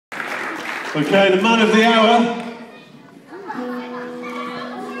Okay, the man of the hour.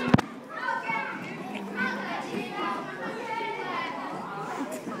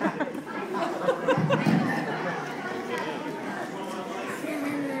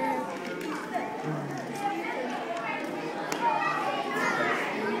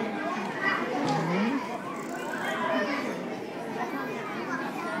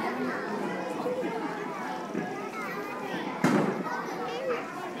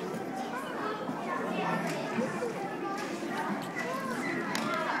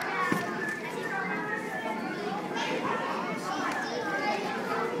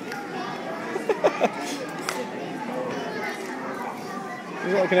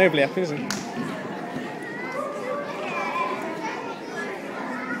 He's not looking overly happy, is he?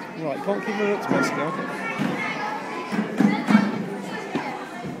 Right, you can't keep moving up to Mexico, can you?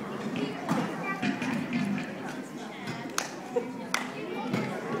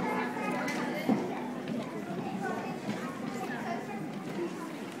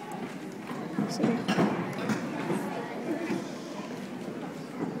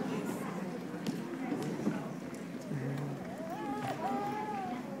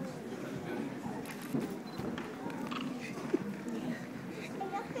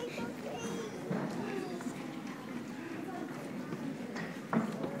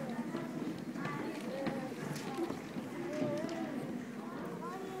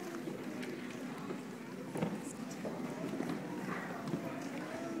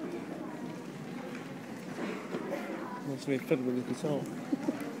 Wants to be fiddling with the guitar.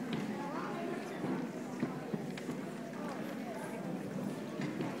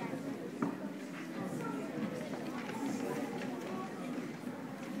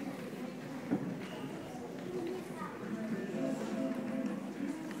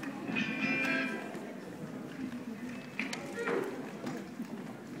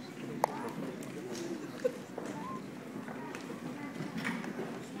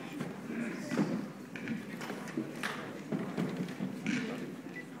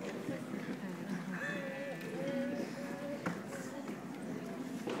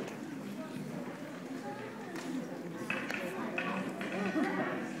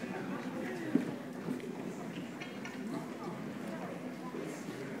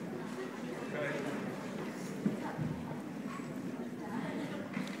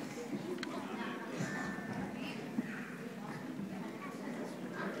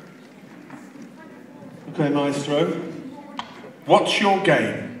 Okay, Maestro. What's your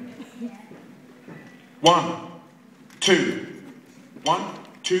game? 1, 2, 1,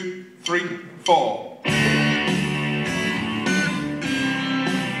 2, 3, 4.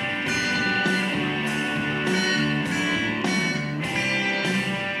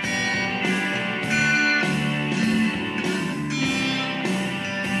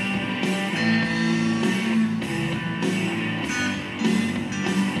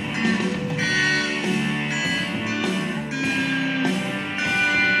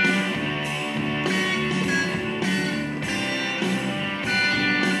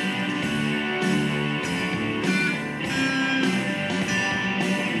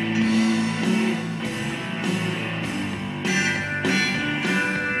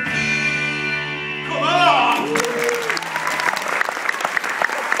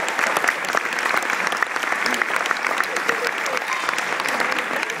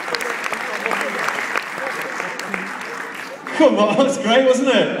 Come on, that's great, wasn't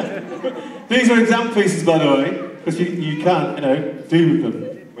it? These are exam pieces, by the way, because you can, do with them,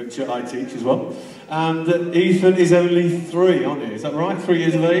 which I teach as well. And Ethan is only 3, aren't you? Is that right? 3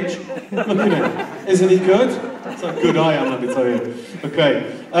 years of age? Look at him. Isn't he good? That's how good I am, let me tell you.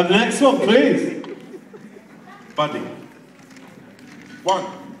 Okay, the next one, please. Buddy. 1,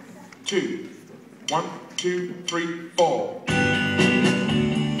 2, 1, 2, 3, 4.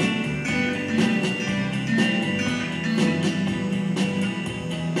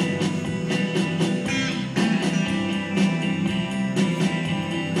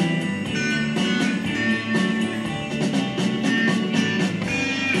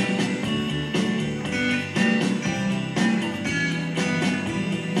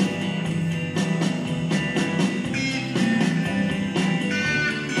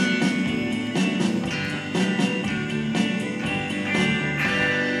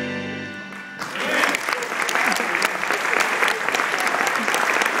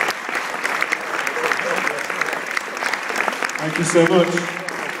 Thank you so much.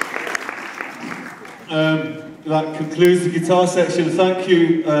 That concludes the guitar section. Thank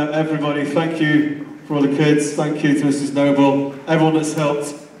you, everybody. Thank you for all the kids. Thank you to Mrs. Noble, everyone that's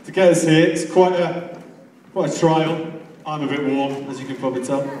helped to get us here. It's quite a trial. I'm a bit warm, as you can probably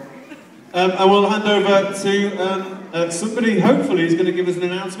tell. And we'll hand over to somebody, hopefully, who's going to give us an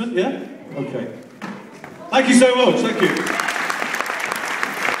announcement, yeah? Okay. Thank you so much, thank you.